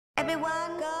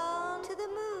Everyone go to the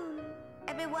moon.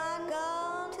 Everyone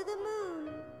go to the moon.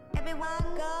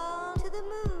 Everyone go to the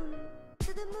moon.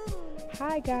 To the moon.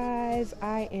 Hi guys,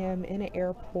 I am in an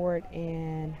airport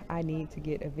and I need to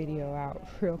get a video out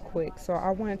real quick. So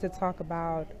I wanted to talk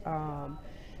about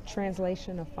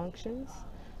translation of functions.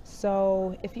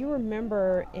 So if you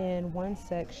remember, in one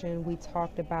section we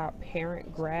talked about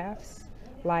parent graphs,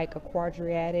 like a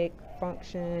quadratic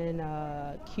function,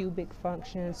 a cubic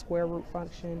function, square root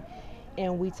function,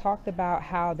 and we talked about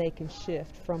how they can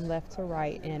shift from left to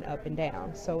right and up and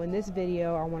down. So in this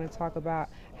video I want to talk about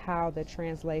how the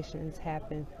translations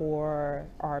happen for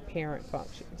our parent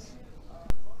functions.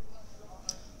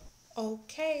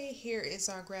 Okay, here is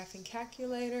our graphing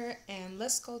calculator, and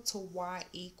let's go to y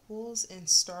equals and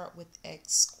start with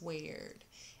x squared.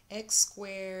 X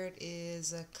squared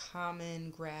is a common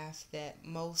graph that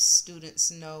most students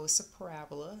know. It's a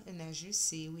parabola, and as you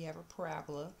see, we have a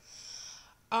parabola.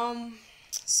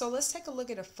 So let's take a look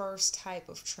at a first type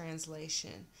of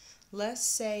translation. Let's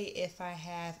say if I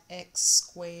have x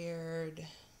squared,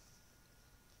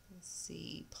 let's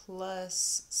see,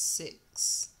 plus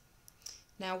 6.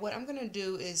 Now what I'm going to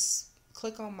do is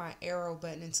click on my arrow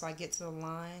button until I get to the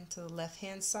line to the left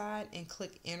hand side and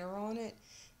click enter on it.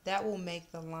 That will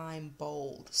make the line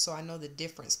bold, so I know the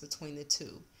difference between the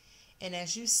two. And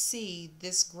as you see,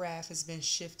 this graph has been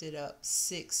shifted up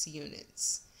 6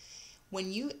 units.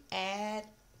 When you add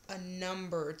a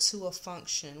number to a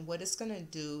function, what it's going to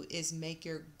do is make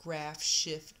your graph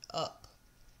shift up.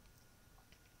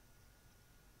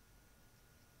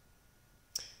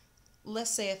 Let's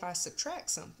say if I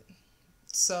subtract something.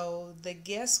 So the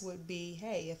guess would be,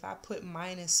 hey, if I put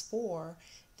 -4,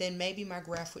 then maybe my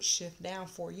graph would shift down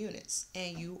 4 units.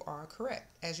 And you are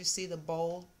correct. As you see, the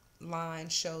bold line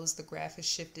shows the graph has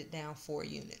shifted down 4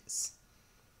 units.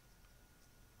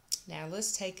 Now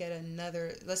let's take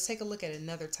a look at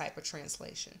another type of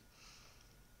translation.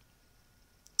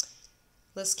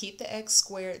 Let's keep the x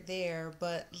squared there,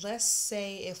 but let's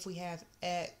say if we have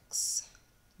x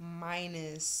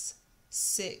minus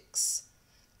 6,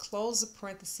 close the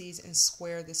parentheses and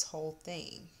square this whole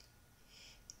thing.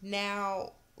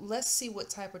 Now let's see what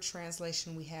type of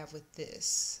translation we have with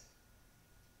this.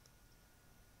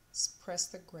 Let's press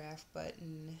the graph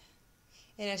button.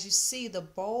 And as you see, the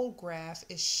bold graph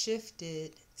is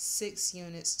shifted 6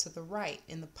 units to the right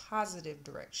in the positive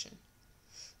direction.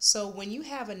 So when you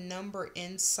have a number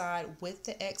inside with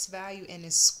the x value and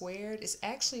is squared, it's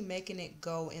actually making it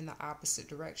go in the opposite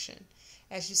direction.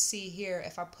 As you see here,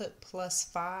 if I put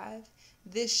 +5,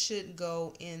 this should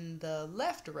go in the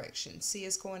left direction. See,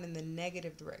 it's going in the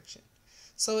negative direction.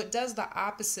 So it does the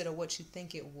opposite of what you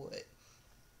think it would.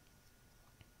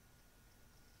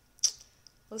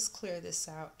 Let's clear this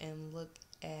out and look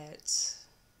at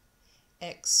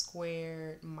x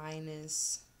squared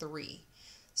minus 3.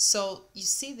 So you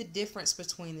see the difference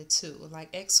between the two. Like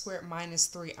x squared minus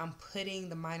 3, I'm putting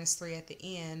the -3 at the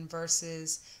end,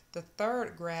 versus the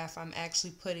third graph, I'm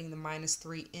actually putting the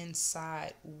 -3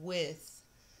 inside with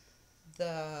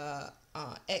the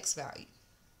x value.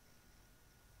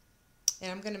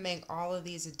 And I'm going to make all of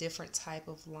these a different type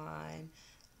of line.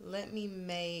 Let me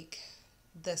make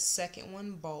the second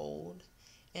one bold,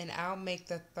 and I'll make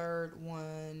the third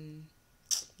one,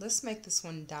 let's make this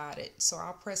one dotted. So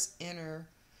I'll press enter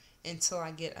until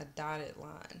I get a dotted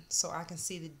line so I can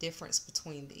see the difference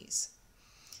between these.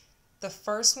 The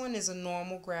first one is a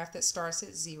normal graph that starts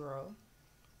at 0.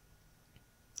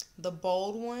 The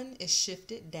bold one is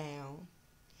shifted down,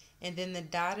 and then the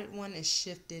dotted one is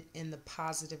shifted in the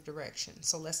positive direction.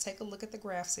 So let's take a look at the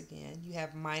graphs again. You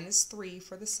have -3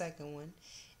 for the second one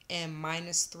and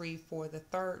 -3 for the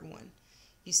third one.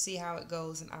 You see how it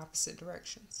goes in opposite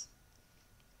directions.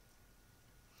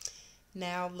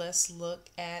 Now let's look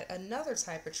at another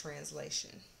type of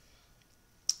translation.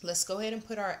 Let's go ahead and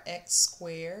put our x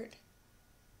squared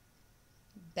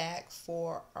back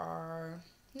for our,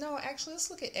 no, actually let's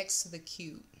look at x to the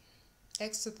cube,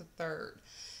 x to the third.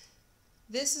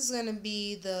 This is going to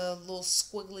be the little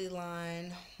squiggly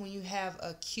line when you have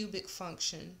a cubic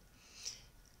function.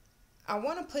 I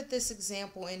want to put this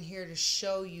example in here to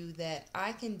show you that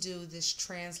I can do this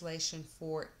translation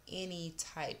for any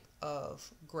type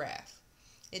of graph.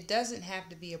 It doesn't have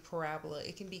to be a parabola.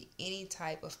 It can be any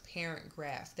type of parent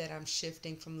graph that I'm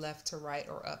shifting from left to right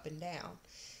or up and down.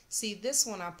 See, this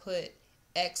one I put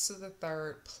x to the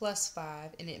third plus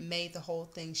 5, and it made the whole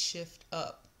thing shift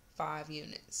up 5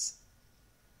 units.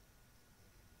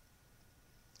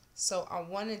 So I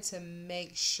wanted to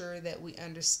make sure that we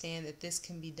understand that this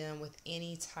can be done with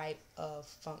any type of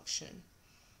function.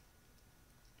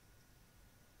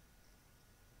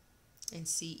 And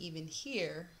see, even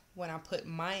here, when I put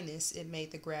minus, it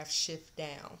made the graph shift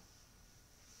down.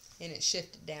 And it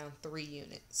shifted down 3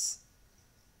 units.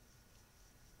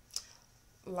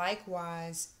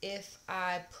 Likewise, if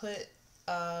I put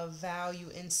a value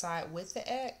inside with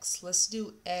the x, let's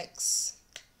do x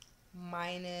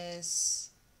minus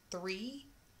 3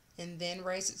 and then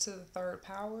raise it to the third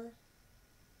power.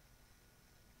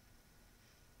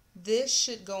 This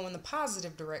should go in the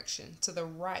positive direction, to the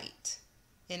right.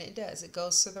 And it does. It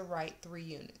goes to the right 3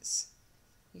 units.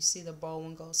 You see the bold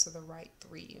one goes to the right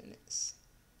 3 units.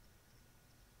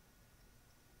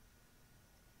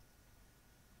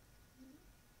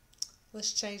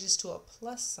 Let's change this to a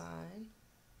plus sign.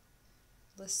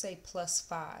 Let's say plus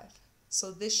 5.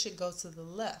 So this should go to the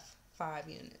left 5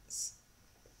 units.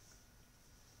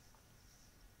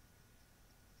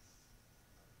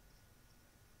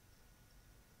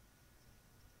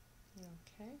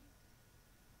 Okay.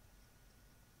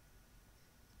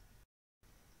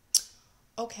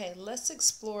 Okay, let's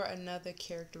explore another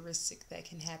characteristic that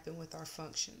can happen with our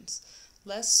functions.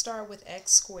 Let's start with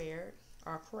x squared,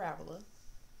 our parabola.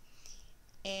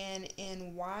 And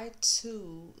in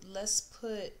y2, let's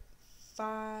put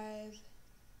 5x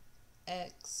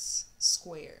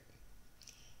squared.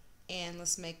 And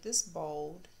let's make this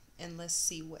bold, and let's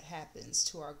see what happens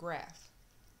to our graph.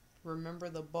 Remember,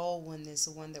 the bold one is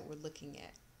the one that we're looking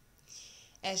at.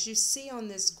 As you see on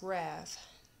this graph,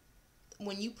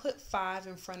 when you put 5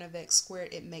 in front of x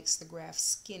squared, it makes the graph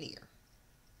skinnier.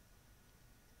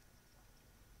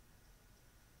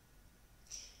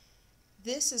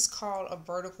 This is called a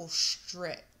vertical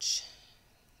stretch.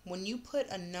 When you put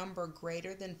a number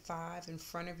greater than 5 in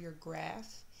front of your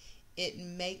graph, it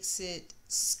makes it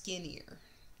skinnier.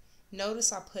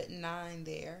 Notice I put 9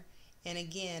 there, and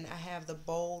again, I have the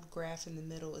bold graph in the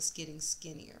middle is getting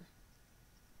skinnier.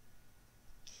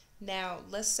 Now,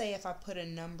 let's say if I put a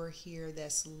number here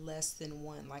that's less than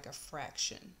 1, like a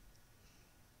fraction.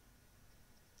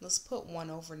 Let's put 1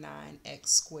 over 9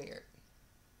 x squared.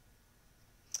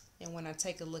 And when I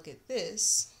take a look at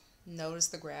this, notice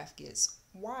the graph gets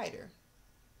wider.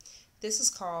 This is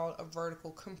called a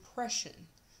vertical compression.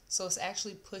 So it's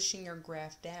actually pushing your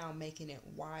graph down, making it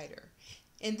wider.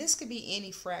 And this could be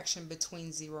any fraction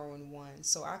between 0 and 1.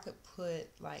 So I could put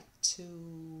like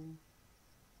 2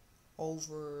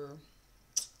 over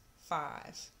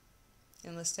 5.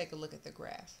 And let's take a look at the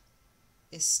graph.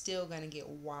 It's still going to get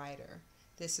wider.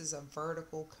 This is a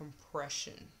vertical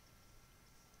compression.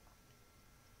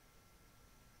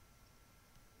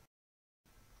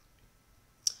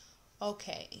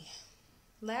 Okay,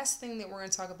 last thing that we're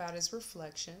going to talk about is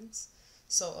reflections.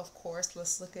 So of course,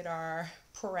 let's look at our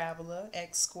parabola,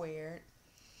 x squared.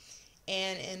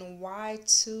 And in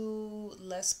y2,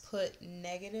 let's put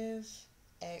negative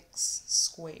x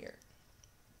squared.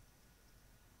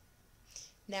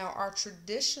 Now our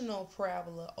traditional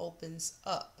parabola opens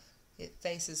up. It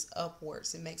faces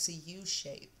upwards. It makes a U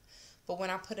shape. But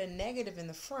when I put a negative in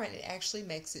the front, it actually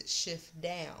makes it shift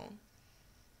down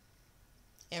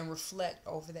and reflect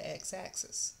over the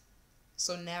x-axis.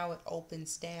 So now it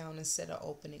opens down instead of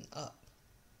opening up.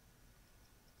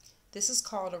 This is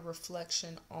called a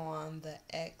reflection on the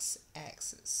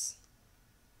x-axis.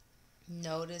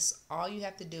 Notice all you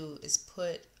have to do is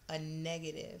put a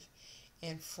negative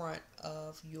in front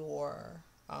of your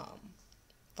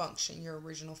function, your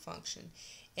original function,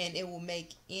 and it will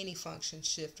make any function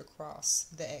shift across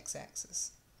the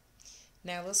x-axis.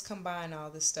 Now let's combine all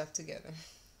this stuff together.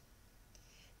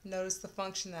 Notice the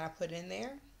function that I put in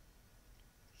there.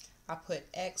 I put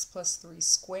x plus 3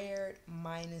 squared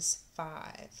minus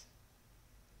 5.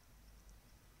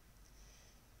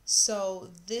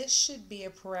 So this should be a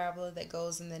parabola that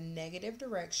goes in the negative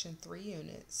direction 3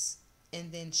 units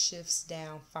and then shifts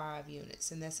down 5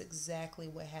 units. And that's exactly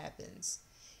what happens.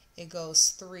 It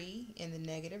goes 3 in the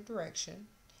negative direction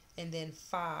and then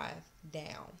 5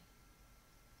 down.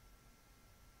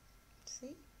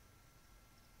 See?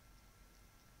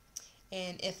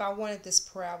 And if I wanted this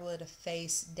parabola to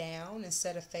face down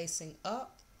instead of facing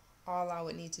up, all I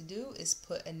would need to do is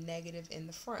put a negative in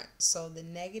the front. So the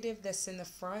negative that's in the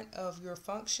front of your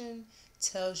function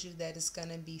tells you that it's going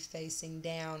to be facing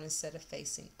down instead of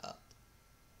facing up.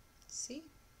 See?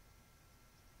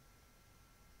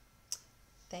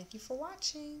 Thank you for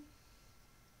watching.